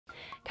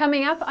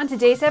Coming up on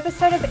today's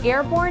episode of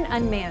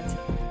Airborne-Unmanned,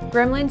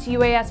 Gremlins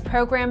UAS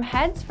program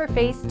heads for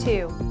Phase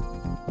 2.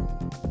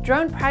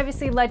 Drone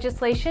privacy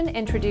legislation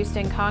introduced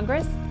in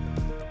Congress.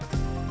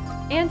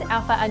 And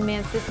Alpha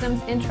Unmanned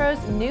Systems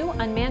intros new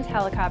unmanned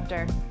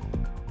helicopter.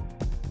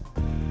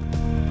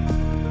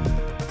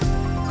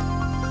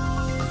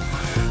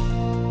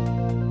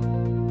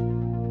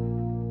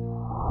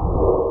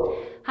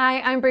 Hi,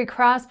 I'm Bree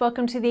Cross.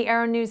 Welcome to the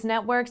Aero-News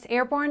Network's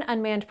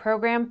Airborne-Unmanned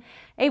program,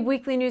 a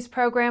weekly news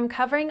program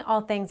covering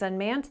all things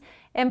unmanned,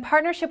 in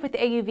partnership with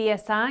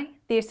AUVSI,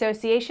 the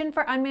Association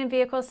for Unmanned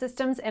Vehicle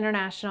Systems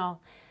International.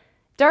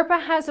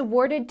 DARPA has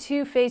awarded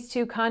 2 Phase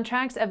 2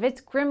 contracts of its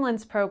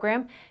Gremlins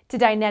program to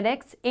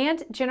Dynetics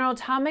and General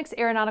Atomics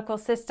Aeronautical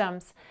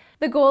Systems.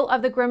 The goal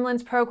of the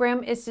Gremlins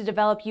program is to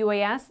develop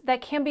UAS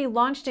that can be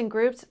launched in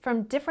groups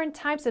from different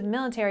types of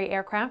military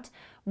aircraft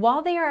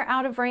while they are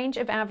out of range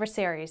of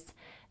adversaries.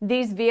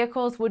 These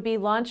vehicles would be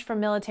launched from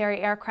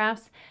military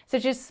aircrafts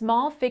such as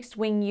small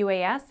fixed-wing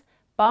UAS,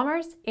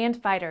 bombers, and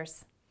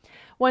fighters.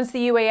 Once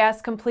the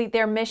UAS complete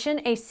their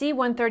mission, a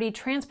C-130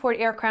 transport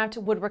aircraft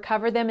would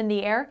recover them in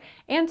the air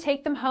and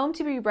take them home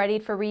to be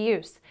readied for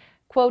reuse.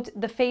 Quote,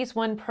 the Phase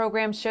 1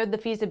 program showed the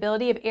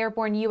feasibility of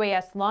airborne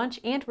UAS launch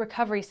and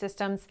recovery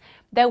systems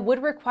that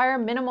would require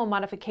minimal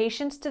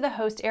modifications to the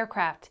host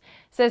aircraft,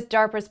 says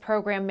DARPA's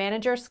program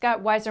manager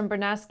Scott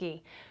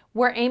Weiser-Bernaski.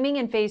 We're aiming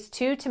in Phase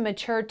 2 to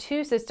mature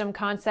 2 system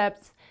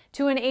concepts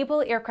to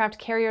enable aircraft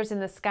carriers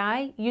in the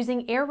sky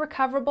using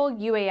air-recoverable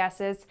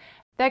UASs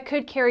that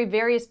could carry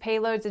various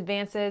payloads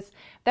advances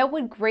that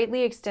would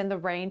greatly extend the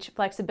range,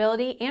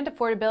 flexibility, and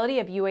affordability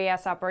of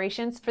UAS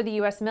operations for the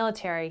U.S.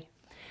 military.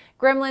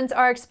 Gremlins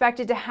are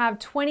expected to have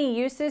 20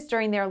 uses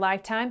during their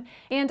lifetime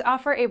and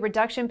offer a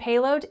reduction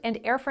payload and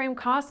airframe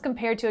costs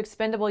compared to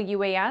expendable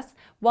UAS,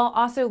 while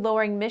also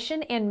lowering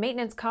mission and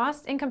maintenance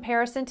costs in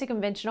comparison to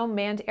conventional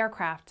manned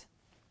aircraft.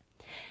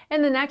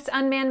 In the next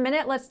Unmanned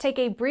Minute, let's take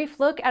a brief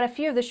look at a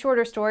few of the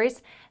shorter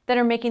stories that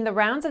are making the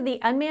rounds of the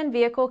unmanned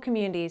vehicle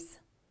communities.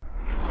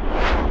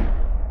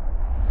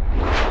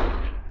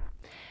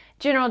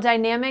 General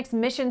Dynamics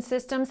Mission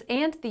Systems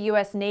and the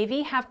U.S.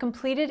 Navy have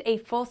completed a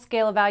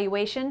full-scale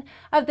evaluation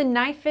of the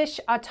Knifefish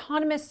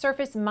Autonomous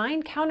Surface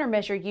Mine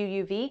Countermeasure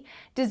UUV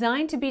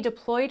designed to be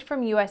deployed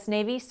from U.S.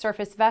 Navy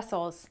surface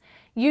vessels.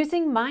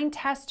 Using mine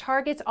test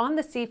targets on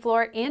the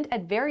seafloor and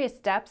at various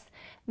depths,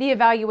 the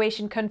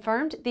evaluation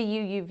confirmed the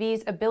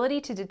UUV's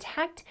ability to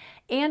detect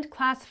and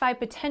classify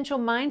potential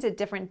mines at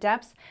different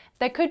depths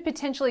that could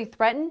potentially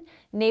threaten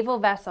naval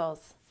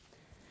vessels.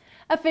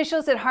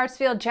 Officials at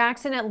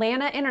Hartsfield-Jackson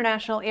Atlanta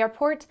International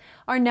Airport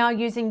are now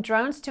using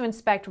drones to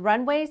inspect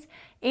runways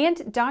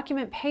and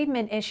document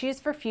pavement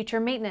issues for future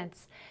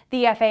maintenance.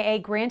 The FAA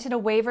granted a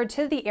waiver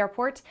to the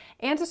airport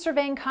and a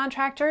surveying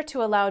contractor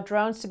to allow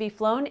drones to be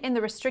flown in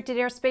the restricted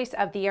airspace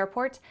of the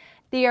airport.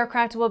 The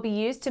aircraft will be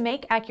used to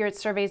make accurate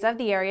surveys of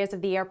the areas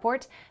of the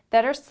airport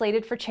that are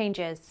slated for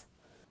changes.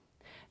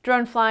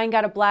 Drone flying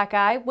got a black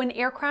eye when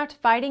aircraft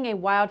fighting a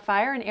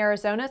wildfire in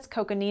Arizona's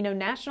Coconino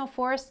National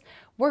Forest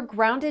were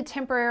grounded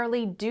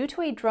temporarily due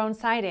to a drone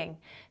sighting.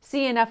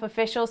 CNF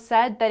officials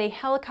said that a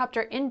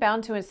helicopter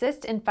inbound to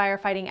assist in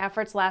firefighting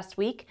efforts last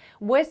week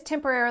was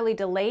temporarily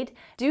delayed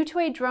due to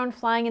a drone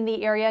flying in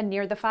the area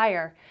near the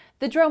fire.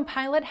 The drone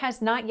pilot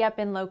has not yet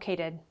been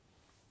located.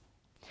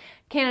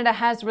 Canada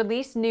has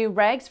released new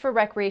regs for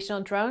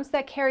recreational drones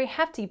that carry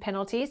hefty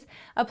penalties,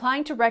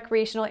 applying to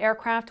recreational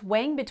aircraft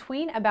weighing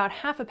between about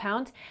half a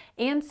pound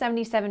and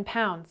 77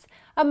 pounds.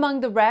 Among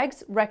the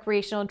regs,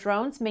 recreational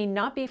drones may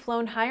not be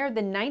flown higher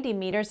than 90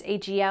 meters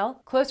AGL,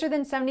 closer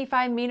than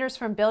 75 meters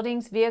from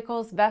buildings,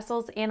 vehicles,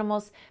 vessels,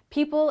 animals,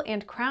 people,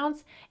 and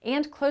crowds,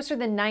 and closer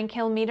than 9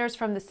 kilometers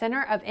from the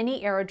center of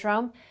any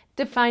aerodrome,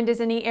 defined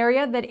as any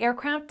area that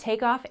aircraft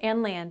take off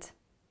and land.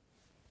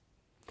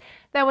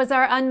 That was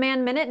our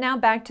Unmanned Minute. Now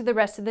back to the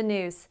rest of the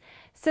news.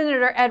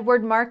 Senator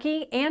Edward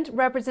Markey and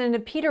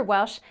Representative Peter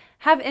Welch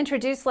have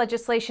introduced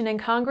legislation in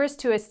Congress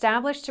to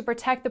establish to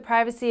protect the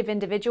privacy of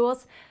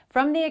individuals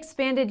from the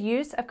expanded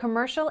use of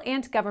commercial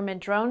and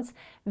government drones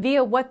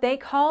via what they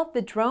call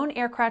the Drone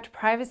Aircraft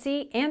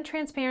Privacy and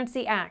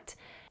Transparency Act.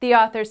 The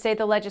authors say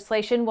the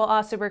legislation will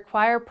also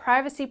require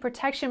privacy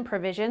protection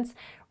provisions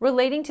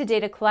relating to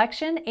data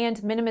collection and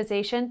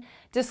minimization,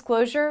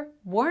 disclosure,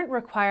 warrant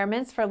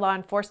requirements for law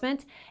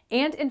enforcement,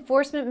 and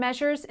enforcement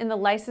measures in the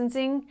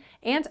licensing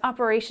and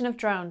operation of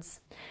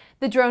drones.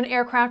 The Drone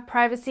Aircraft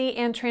Privacy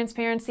and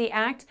Transparency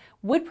Act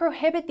would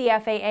prohibit the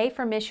FAA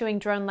from issuing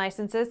drone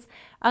licenses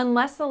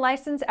unless the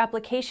license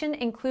application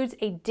includes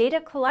a data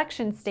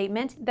collection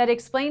statement that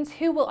explains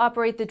who will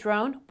operate the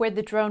drone, where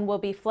the drone will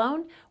be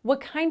flown,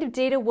 what kind of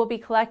data will be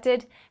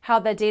collected, how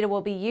that data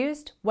will be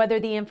used, whether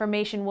the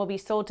information will be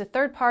sold to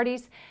third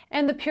parties,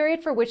 and the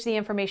period for which the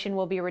information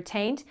will be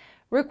retained,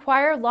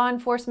 require law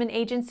enforcement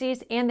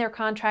agencies and their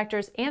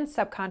contractors and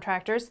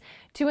subcontractors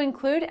to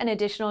include an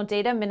additional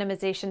data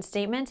minimization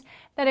statement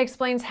that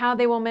explains how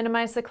they will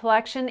minimize the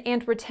collection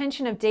and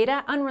retention of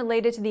data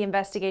unrelated to the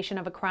investigation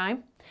of a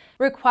crime,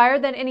 require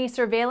that any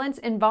surveillance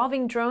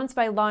involving drones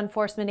by law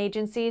enforcement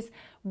agencies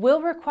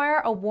will require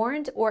a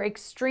warrant or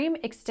extreme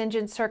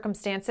exigent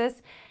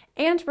circumstances,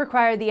 and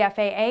require the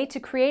FAA to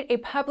create a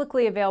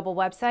publicly available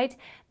website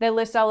that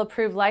lists all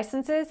approved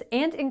licenses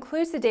and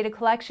includes the data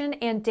collection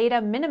and data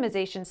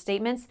minimization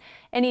statements,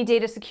 any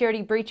data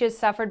security breaches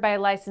suffered by a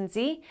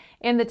licensee,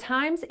 and the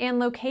times and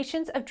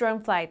locations of drone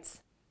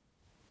flights.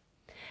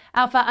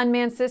 Alpha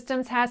Unmanned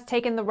Systems has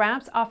taken the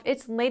wraps off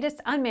its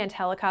latest unmanned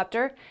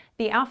helicopter,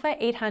 the Alpha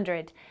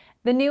 800.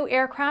 The new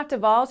aircraft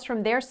evolves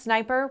from their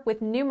Sniper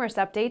with numerous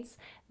updates.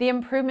 The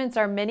improvements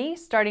are many,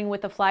 starting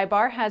with the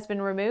FlyBar has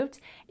been removed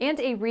and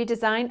a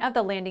redesign of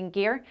the landing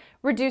gear,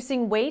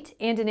 reducing weight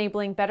and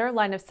enabling better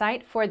line of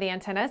sight for the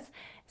antennas.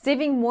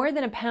 Saving more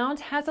than a pound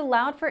has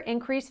allowed for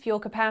increased fuel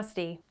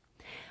capacity.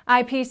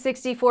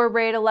 IP64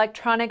 rated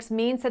electronics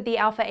means that the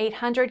Alpha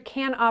 800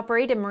 can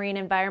operate in marine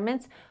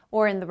environments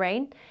or in the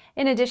rain.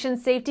 In addition,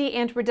 safety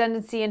and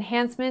redundancy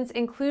enhancements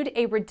include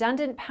a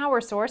redundant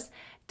power source,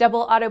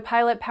 double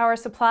autopilot power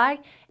supply,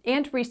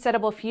 and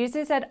resettable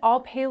fuses at all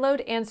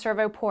payload and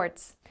servo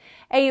ports.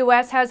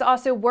 AUS has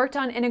also worked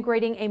on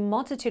integrating a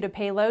multitude of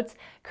payloads,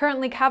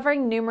 currently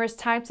covering numerous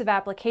types of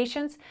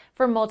applications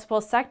for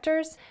multiple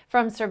sectors,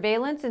 from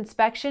surveillance,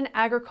 inspection,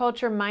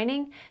 agriculture,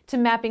 mining, to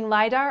mapping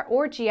LiDAR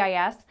or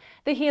GIS.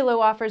 The Helo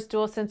offers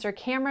dual sensor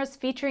cameras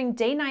featuring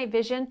day-night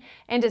vision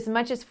and as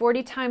much as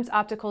 40 times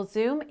optical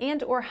zoom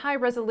and/or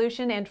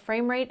high-resolution and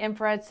frame rate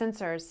infrared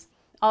sensors.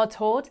 All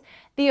told,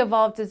 the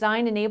evolved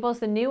design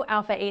enables the new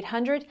Alpha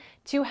 800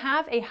 to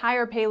have a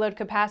higher payload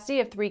capacity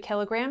of 3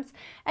 kilograms,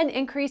 an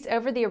increase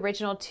over the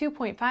original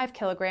 2.5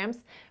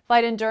 kilograms.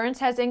 Flight endurance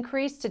has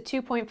increased to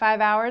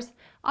 2.5 hours,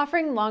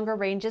 offering longer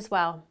range as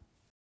well.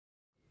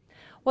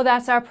 Well,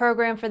 that's our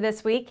program for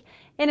this week.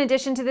 In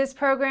addition to this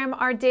program,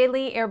 our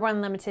daily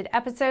Airborne Limited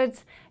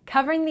episodes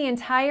covering the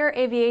entire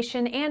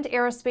aviation and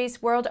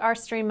aerospace world are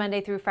streamed Monday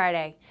through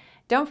Friday.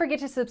 Don't forget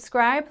to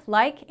subscribe,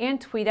 like,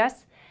 and tweet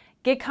us.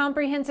 Get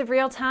comprehensive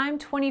real-time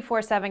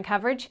 24/7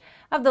 coverage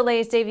of the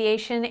latest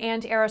aviation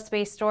and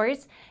aerospace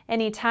stories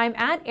anytime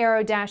at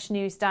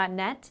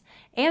aero-news.net,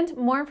 and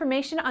more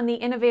information on the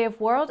innovative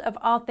world of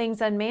all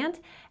things unmanned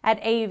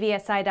at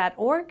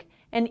auvsi.org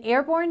and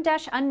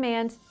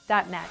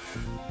airborne-unmanned.net.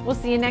 We'll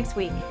see you next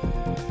week.